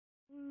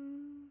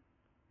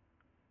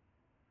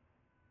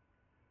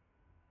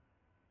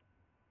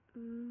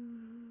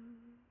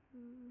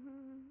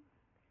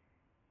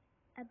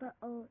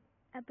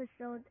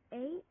episode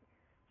 8,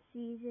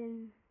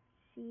 season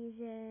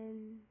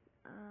season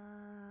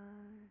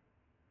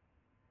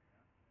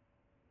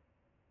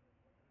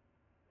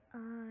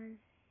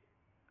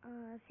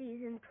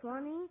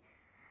 20.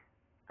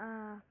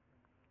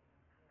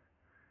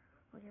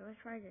 Okay, let's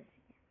try this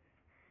again.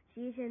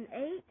 Season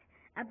 8,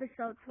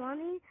 episode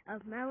 20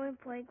 of Melon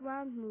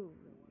Playground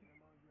Movies.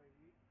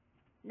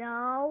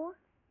 No.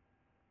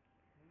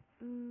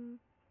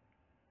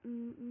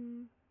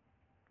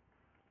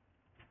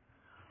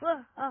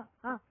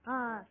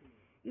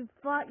 You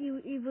thought you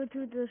were evil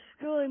to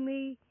destroy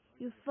me.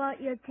 You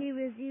thought your team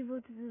was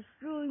evil to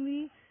destroy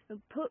me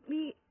and put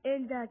me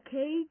in that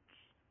cage?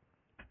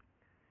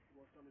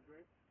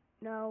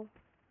 No.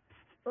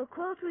 Of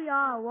course we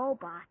are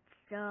robots,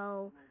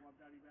 so...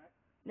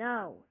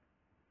 No.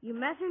 You're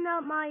messing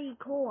up my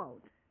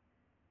code.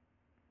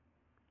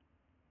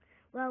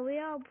 Well, we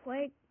are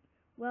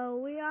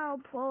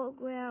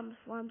programs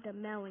from the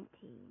Melon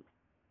team.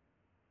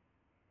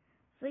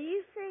 So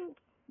you think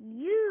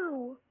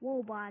you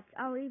robots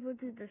are able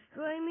to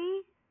destroy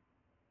me?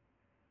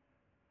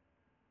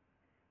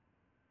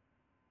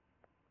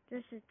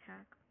 Just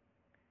attack.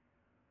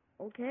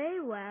 Okay,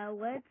 well,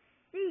 let's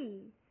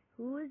see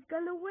who is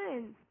gonna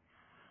win.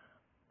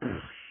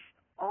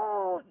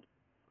 Oh,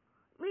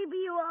 maybe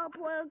you are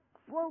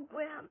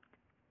programmed.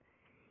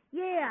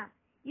 Yeah,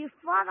 you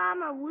thought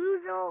I'm a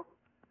loser?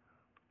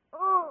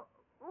 Oh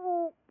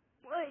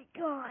my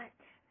God.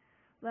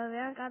 Well,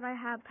 I gotta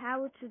have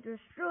power to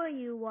destroy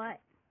you, what?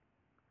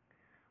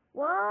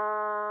 Whoa!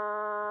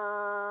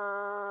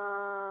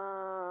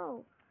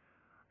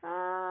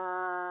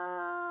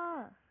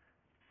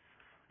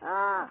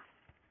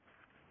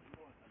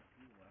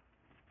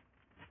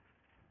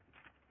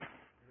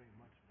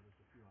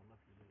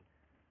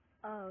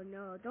 Oh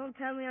no, don't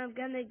tell me I'm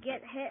gonna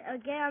get hit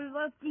again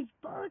with these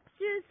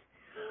boxes.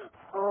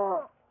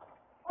 Oh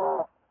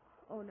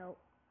no.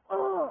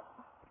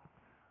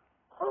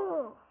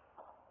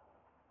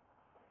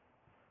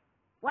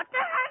 What the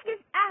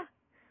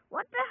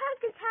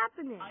heck is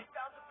happening? I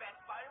found the best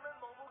Spider-Man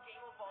mobile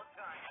game of all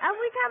time.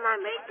 Every time I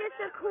make this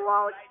a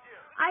quote,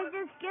 I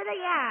just get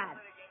an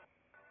ad.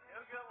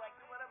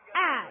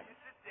 Ad.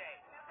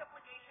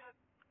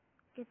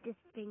 Get this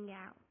thing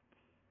out.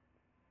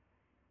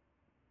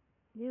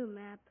 New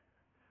map.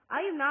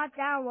 I am not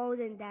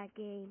downloading that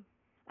game.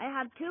 I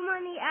have too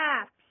many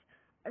apps,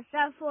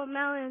 except for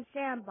Melon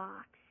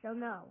Sandbox, so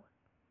no.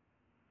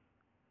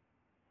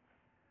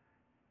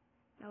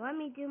 Now let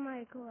me do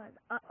my code.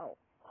 Uh-oh.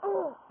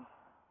 Oh!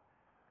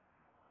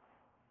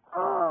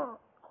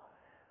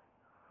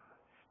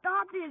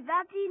 Stop it,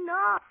 that's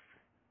enough!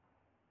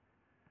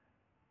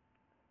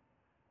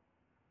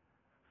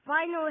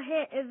 Final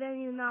hit if then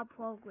you're not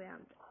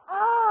programmed.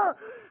 Oh!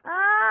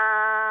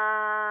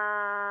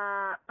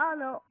 Oh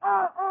no.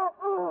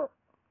 Oh!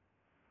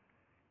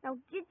 Now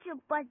get your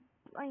butt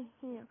right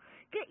here.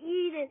 Get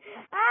eaten.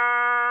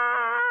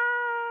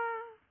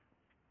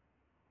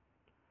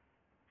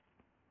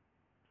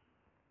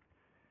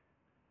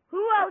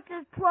 Who else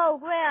is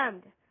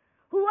programmed?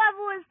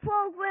 Whoever is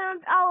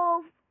programmed, I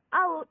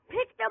will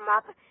pick them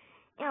up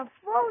and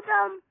throw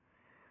them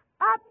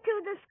up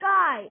to the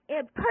sky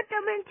and put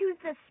them into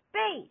the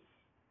space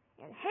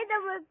and hit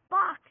them with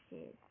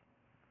boxes.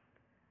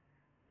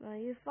 Well,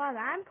 you thought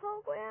I'm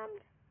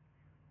programmed?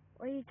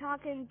 Or are you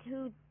talking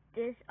to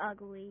this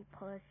ugly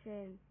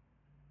person?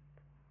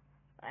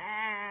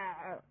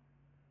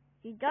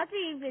 He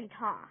doesn't even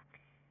talk.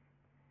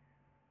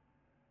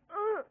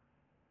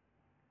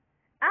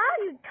 Ow,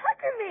 you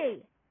touching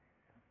me!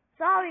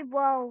 Sorry,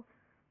 bro.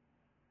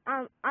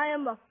 I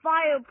am a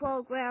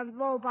fire-programmed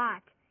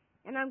robot,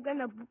 and I'm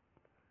gonna...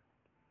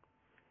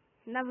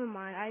 Never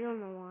mind, I don't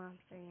know what I'm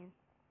saying.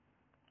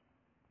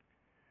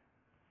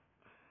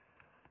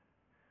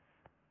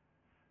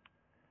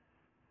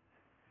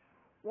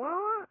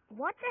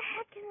 What the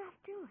heck am I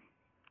doing?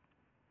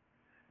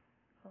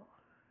 Oh.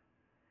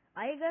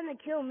 Are you gonna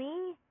kill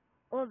me?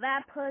 Or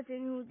that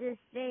person who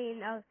just saying,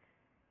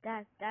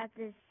 that's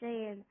just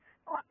saying,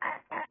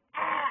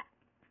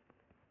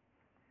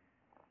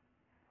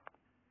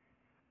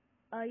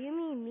 you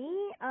mean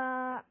me?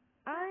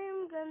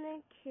 I'm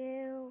gonna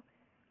kill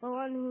the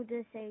one who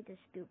just say the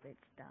stupid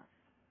stuff.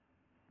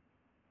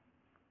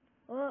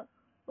 What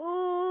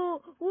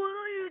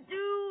are you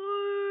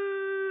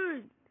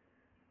doing?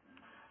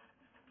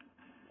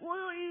 What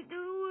are you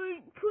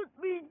doing? Put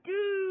me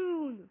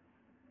down.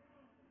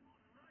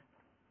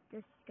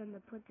 Just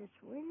gonna put this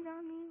wind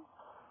on me.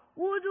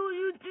 What are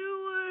you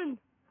doing?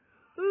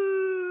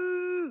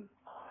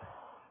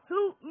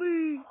 Help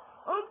me.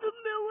 I'm the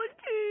Melon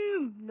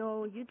team.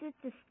 No, you did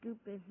the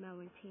stupid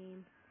Melon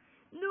team.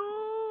 No!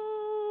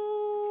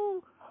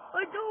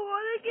 I don't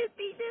want to get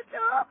beaten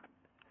up.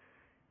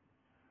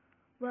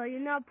 Well, you're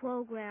not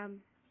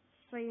programmed,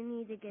 so you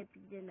need to get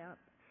beaten up.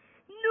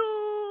 No!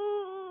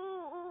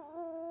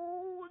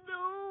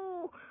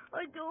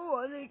 I don't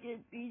want to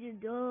get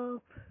beaten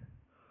up.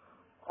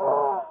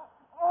 Oh!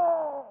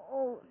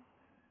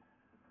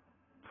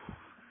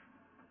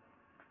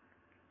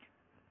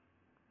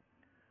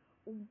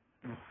 And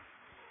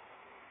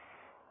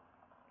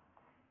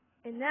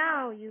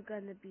now you're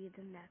gonna be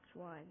the next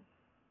one.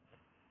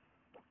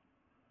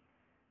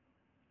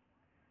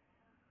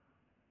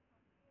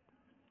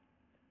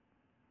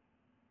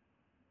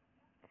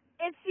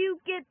 If you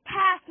get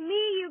past me,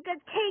 you can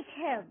take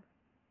him.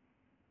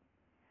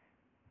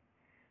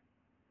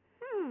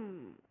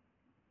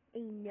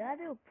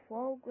 Another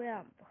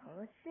program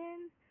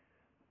person?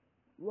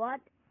 What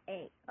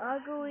a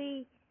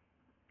ugly,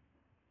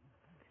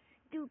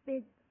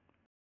 stupid